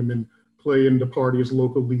African-American women play in the party as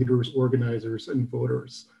local leaders, organizers, and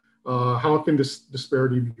voters. How can this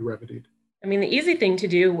disparity be remedied? I mean, the easy thing to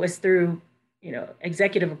do was through,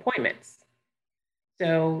 executive appointments.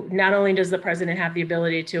 So not only does the president have the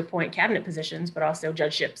ability to appoint cabinet positions, but also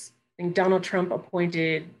judgeships. I think Donald Trump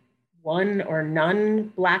appointed one or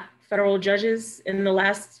none Black federal judges in the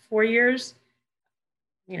last 4 years.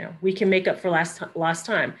 We can make up for lost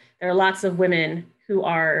time. There are lots of women who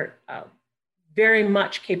are very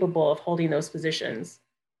much capable of holding those positions.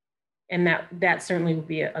 And that certainly would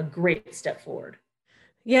be a great step forward.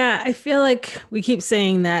 Yeah, I feel like we keep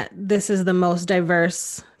saying that this is the most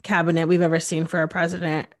diverse cabinet we've ever seen for a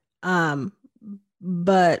president.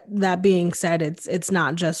 But that being said, it's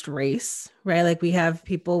not just race, right? Like we have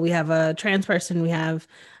a trans person, we have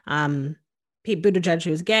Pete Buttigieg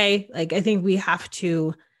who's gay. Like I think we have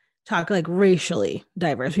to talk like racially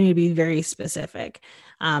diverse. We need to be very specific.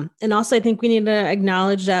 And also I think we need to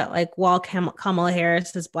acknowledge that like while Kamala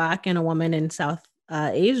Harris is Black and a woman in South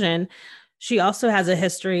Asian, she also has a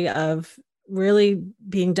history of really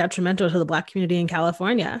being detrimental to the Black community in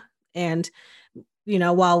California. And,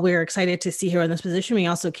 while we're excited to see her in this position, we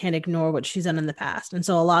also can't ignore what she's done in the past. And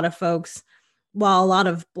so a lot of folks, while a lot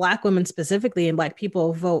of Black women specifically and Black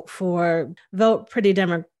people vote pretty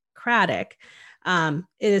Democratic, it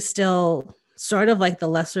is still sort of like the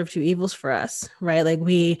lesser of two evils for us, right? Like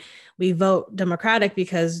we vote Democratic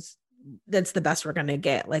because that's the best we're going to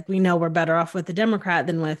get. Like we know we're better off with a Democrat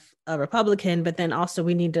than with a Republican, but then also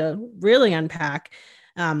we need to really unpack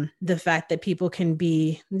the fact that people can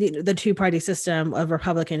be the two-party system of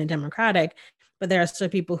Republican and Democratic, but there are still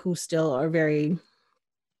people who still are very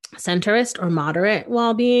centrist or moderate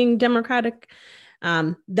while being Democratic.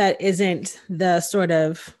 That isn't the sort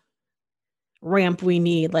of ramp we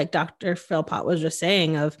need, like Dr. Philpott was just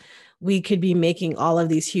saying, of we could be making all of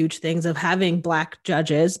these huge things of having Black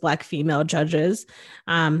judges, Black female judges,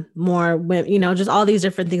 more women, just all these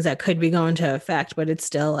different things that could be going to effect, but it's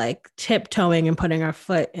still like tiptoeing and putting our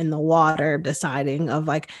foot in the water, deciding of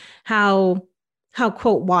like how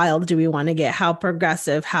quote wild do we want to get, how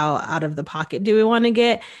progressive, how out of the pocket do we want to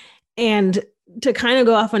get. And to kind of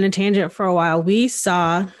go off on a tangent for a while, we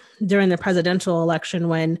saw during the presidential election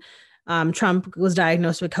when Trump was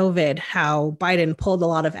diagnosed with COVID, how Biden pulled a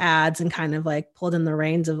lot of ads and kind of like pulled in the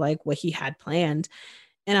reins of like what he had planned.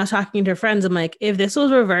 And I was talking to friends, I'm like, if this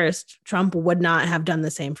was reversed, Trump would not have done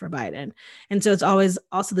the same for Biden. And so it's always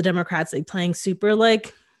also the Democrats like playing super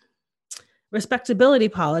like respectability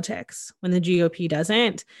politics when the GOP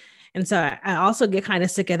doesn't. And so I also get kind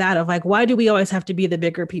of sick of that, of like, why do we always have to be the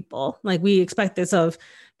bigger people? Like we expect this of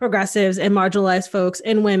progressives and marginalized folks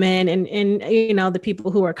and women and you know, the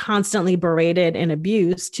people who are constantly berated and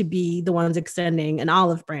abused to be the ones extending an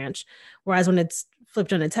olive branch. Whereas when it's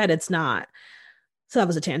flipped on its head, it's not. So that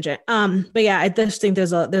was a tangent. But yeah, I just think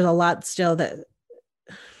there's a lot still that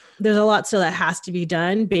has to be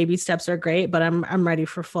done. Baby steps are great, but I'm ready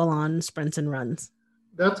for full on sprints and runs.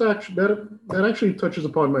 That's actually that actually touches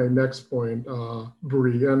upon my next point,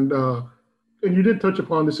 Bree, and you did touch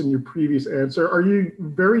upon this in your previous answer. Are you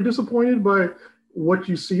very disappointed by what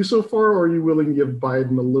you see so far, or are you willing to give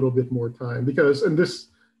Biden a little bit more time? Because this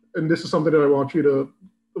is something that I want you to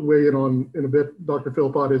weigh in on in a bit, Dr.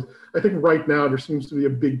 Philpott, is I think right now there seems to be a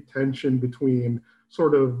big tension between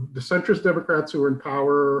sort of the centrist Democrats who are in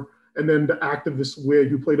power and then the activist Whig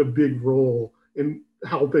who played a big role in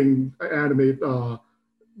helping animate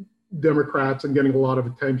Democrats and getting a lot of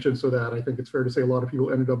attention, so that I think it's fair to say a lot of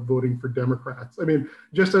people ended up voting for Democrats. I mean,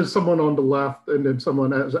 just as someone on the left and then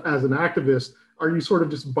someone as an activist, are you sort of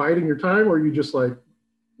just biding your time, or are you just like,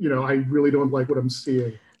 you know, I really don't like what I'm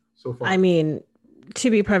seeing so far? I mean, to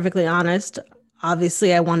be perfectly honest,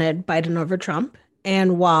 obviously I wanted Biden over Trump.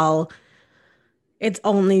 And while it's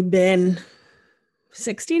only been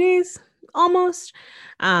 60 days almost,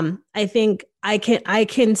 I think I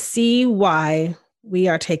can see why we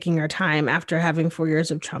are taking our time after having 4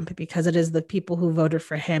 years of Trump, because it is the people who voted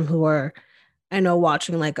for him who are, I know,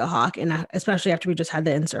 watching like a hawk, and especially after we just had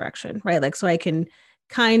the insurrection, right? Like, so I can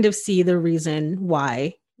kind of see the reason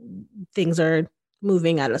why things are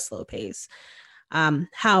moving at a slow pace.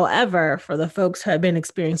 However, for the folks who have been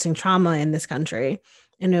experiencing trauma in this country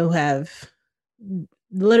and who have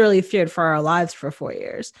literally feared for our lives for 4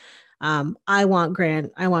 years, I want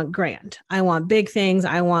grant. I want big things.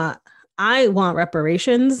 I want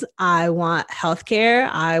reparations. I want healthcare.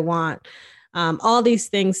 I want all these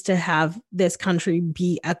things to have this country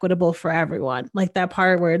be equitable for everyone. Like that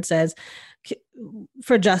part where it says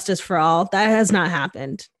for justice for all, that has not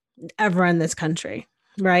happened ever in this country,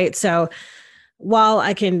 right? So while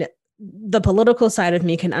the political side of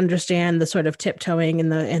me can understand the sort of tiptoeing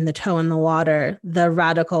and the toe in the water, the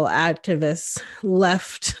radical activists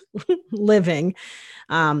left living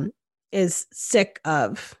is sick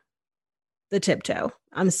of the tiptoe.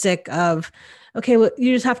 I'm sick of, okay, well,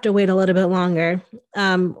 you just have to wait a little bit longer.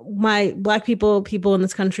 My Black people in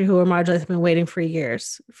this country who are marginalized have been waiting for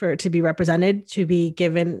years for it to be represented, to be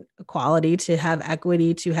given equality, to have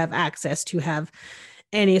equity, to have access, to have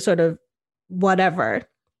any sort of whatever.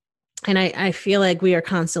 And I feel like we are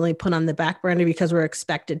constantly put on the back burner because we're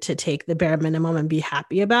expected to take the bare minimum and be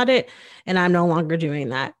happy about it. And I'm no longer doing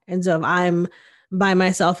that. And so if I'm by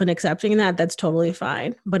myself and accepting that, that's totally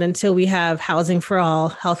fine. But until we have housing for all,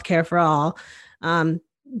 healthcare for all,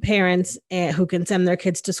 parents who can send their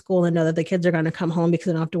kids to school and know that the kids are going to come home because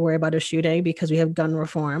they don't have to worry about a shooting because we have gun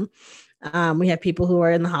reform. We have people who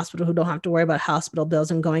are in the hospital who don't have to worry about hospital bills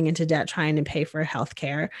and going into debt trying to pay for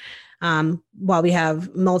healthcare. While we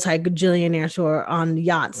have multi-gajillionaires who are on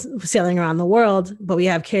yachts sailing around the world, but we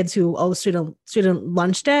have kids who owe student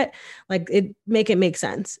lunch debt, like it make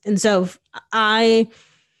sense. And so I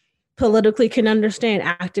politically can understand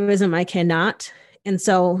activism, I cannot. And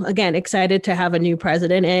so again, excited to have a new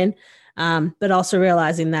president in, but also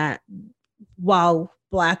realizing that while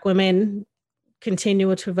Black women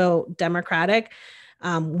continue to vote Democratic,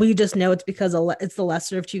 we just know it's because it's the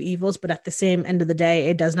lesser of two evils, but at the same end of the day,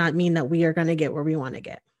 it does not mean that we are going to get where we want to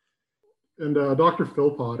get. And Dr.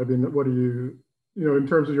 Philpott, I mean, what do you in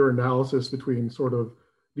terms of your analysis between sort of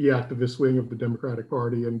the activist wing of the Democratic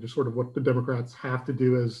Party and just sort of what the Democrats have to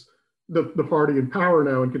do as the party in power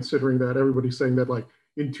now, and considering that everybody's saying that like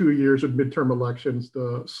in 2 years of midterm elections,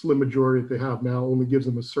 the slim majority that they have now only gives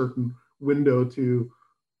them a certain window to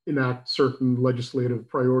enact certain legislative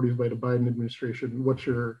priorities by the Biden administration. What's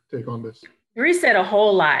your take on this? Bree said a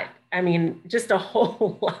whole lot. I mean, just a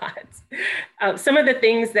whole lot. Some of the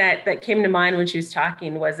things that came to mind when she was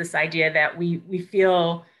talking was this idea that we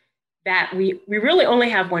feel that we really only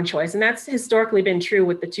have one choice. And that's historically been true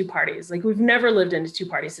with the two parties. Like we've never lived in a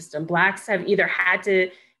two-party system. Blacks have either had to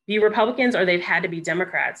be Republicans or they've had to be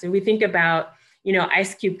Democrats. And we think about,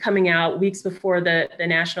 Ice Cube coming out weeks before the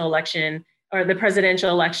national election or the presidential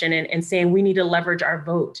election and saying we need to leverage our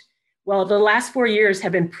vote. Well, the last 4 years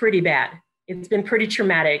have been pretty bad. It's been pretty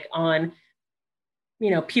traumatic on,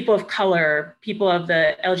 people of color, people of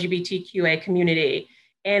the LGBTQA community.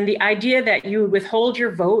 And the idea that you would withhold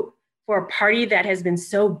your vote for a party that has been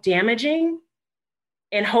so damaging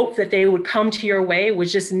and hope that they would come to your way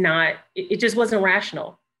was just not, it just wasn't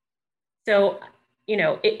rational. So,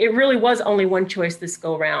 it really was only one choice this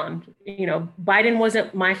go round. Biden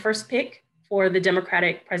wasn't my first pick for the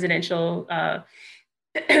Democratic presidential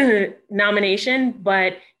nomination,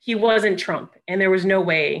 but he wasn't Trump. And there was no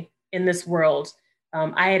way in this world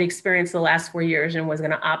I had experienced the last 4 years and was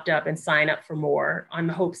going to opt up and sign up for more on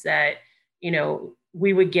the hopes that,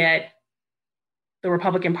 we would get the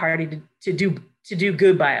Republican Party to do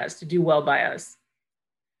good by us, to do well by us.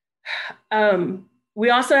 We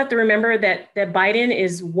also have to remember that Biden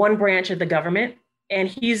is one branch of the government, and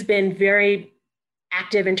he's been very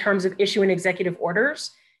active in terms of issuing executive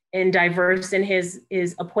orders and diverse in his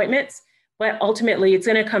appointments. But ultimately, it's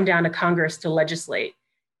going to come down to Congress to legislate.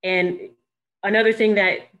 And another thing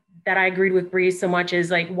that I agreed with Bree so much is,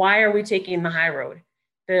 like, why are we taking the high road?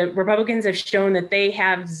 The Republicans have shown that they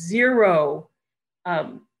have zero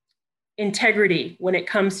integrity when it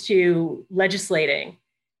comes to legislating.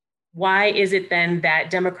 Why is it then that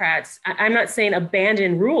Democrats, I'm not saying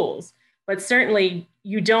abandon rules, but certainly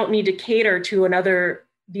you don't need to cater to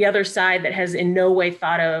the other side that has in no way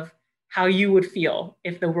thought of how you would feel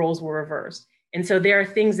if the roles were reversed. And so there are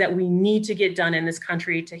things that we need to get done in this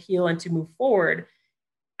country to heal and to move forward.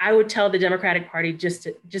 I would tell the Democratic Party just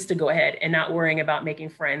to go ahead and not worrying about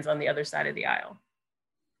making friends on the other side of the aisle.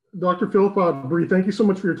 Dr. Philpott, Bree, thank you so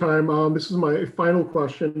much for your time. This is my final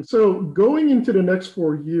question. So going into the next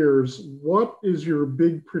 4 years, what is your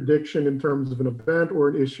big prediction in terms of an event or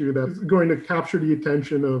an issue that's going to capture the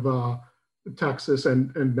attention of Texas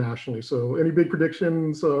and nationally? So any big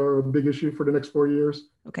predictions or a big issue for the next 4 years?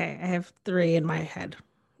 Okay, I have 3 in my head.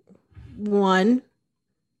 1,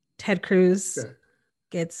 Ted Cruz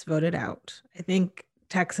gets voted out. I think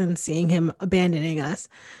Texans seeing him abandoning us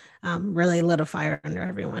really lit a fire under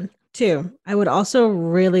everyone. 2, I would also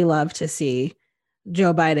really love to see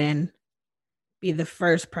Joe Biden be the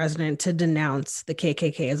first president to denounce the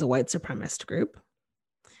KKK as a white supremacist group.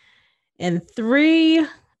 And 3,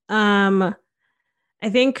 I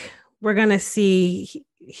think we're going to see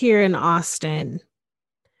here in Austin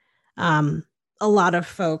a lot of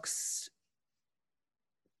folks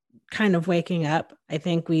kind of waking up. I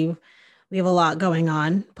think we have a lot going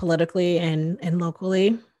on politically and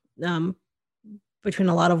locally. Between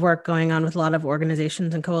a lot of work going on with a lot of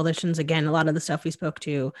organizations and coalitions. Again, a lot of the stuff we spoke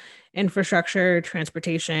to, infrastructure,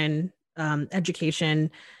 transportation,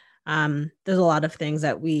 education. There's a lot of things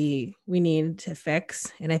that we need to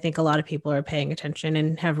fix. And I think a lot of people are paying attention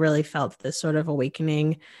and have really felt this sort of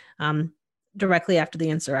awakening directly after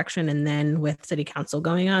the insurrection and then with city council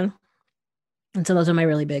going on. And so those are my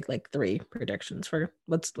really big, 3 predictions for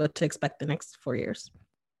what to expect the next 4 years.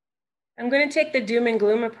 I'm going to take the doom and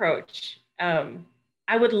gloom approach.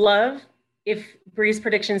 I would love if Bree's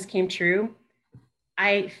predictions came true.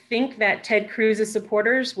 I think that Ted Cruz's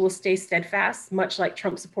supporters will stay steadfast, much like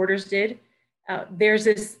Trump supporters did. There's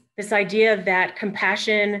this idea that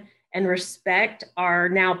compassion and respect are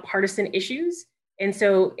now partisan issues. And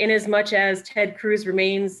so in as much as Ted Cruz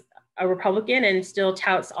remains a Republican and still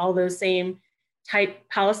touts all those same type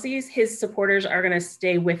policies, his supporters are going to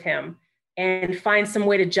stay with him and find some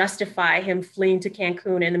way to justify him fleeing to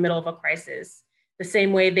Cancun in the middle of a crisis, the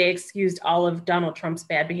same way they excused all of Donald Trump's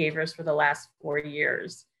bad behaviors for the last 4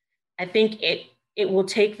 years. I think it will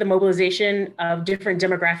take the mobilization of different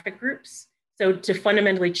demographic groups, so to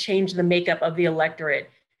fundamentally change the makeup of the electorate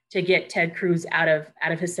to get Ted Cruz out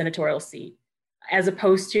of his senatorial seat, as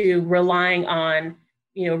opposed to relying on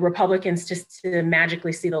Republicans just to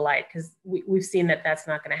magically see the light, because we've seen that that's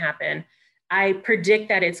not going to happen. I predict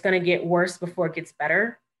that it's going to get worse before it gets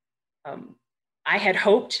better. I had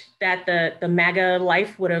hoped that the MAGA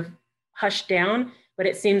life would have hushed down, but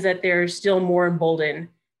it seems that they're still more emboldened,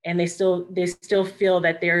 and they still feel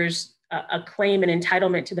that there's a claim and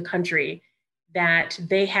entitlement to the country that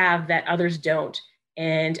they have that others don't.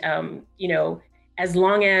 And as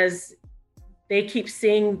long as they keep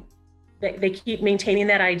seeing that, they keep maintaining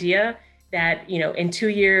that idea that, in 2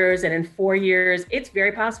 years and in 4 years, it's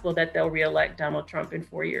very possible that they'll reelect Donald Trump in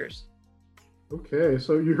 4 years. Okay,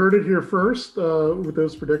 so you heard it here first with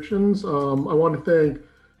those predictions. I want to thank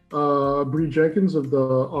Bree Jenkins of the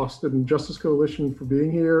Austin Justice Coalition for being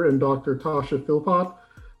here, and Dr. Tasha Philpott,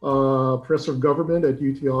 Professor of Government at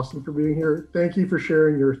UT Austin, for being here. Thank you for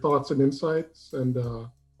sharing your thoughts and insights, and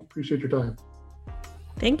appreciate your time.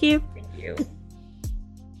 Thank you. Thank you.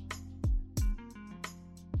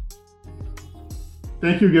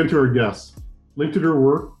 Thank you again to our guests. Link to their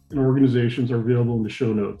work and organizations are available in the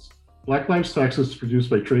show notes. Black Lives Texas is produced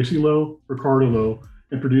by Tracy Lowe, Ricardo Lowe,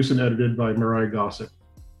 and produced and edited by Mariah Gossett.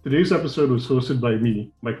 Today's episode was hosted by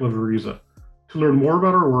me, Mike Lavariza. To learn more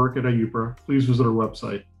about our work at IUPRA, please visit our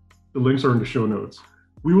website. The links are in the show notes.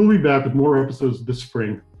 We will be back with more episodes this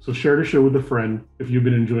spring, so share the show with a friend if you've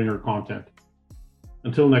been enjoying our content.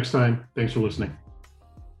 Until next time, thanks for listening.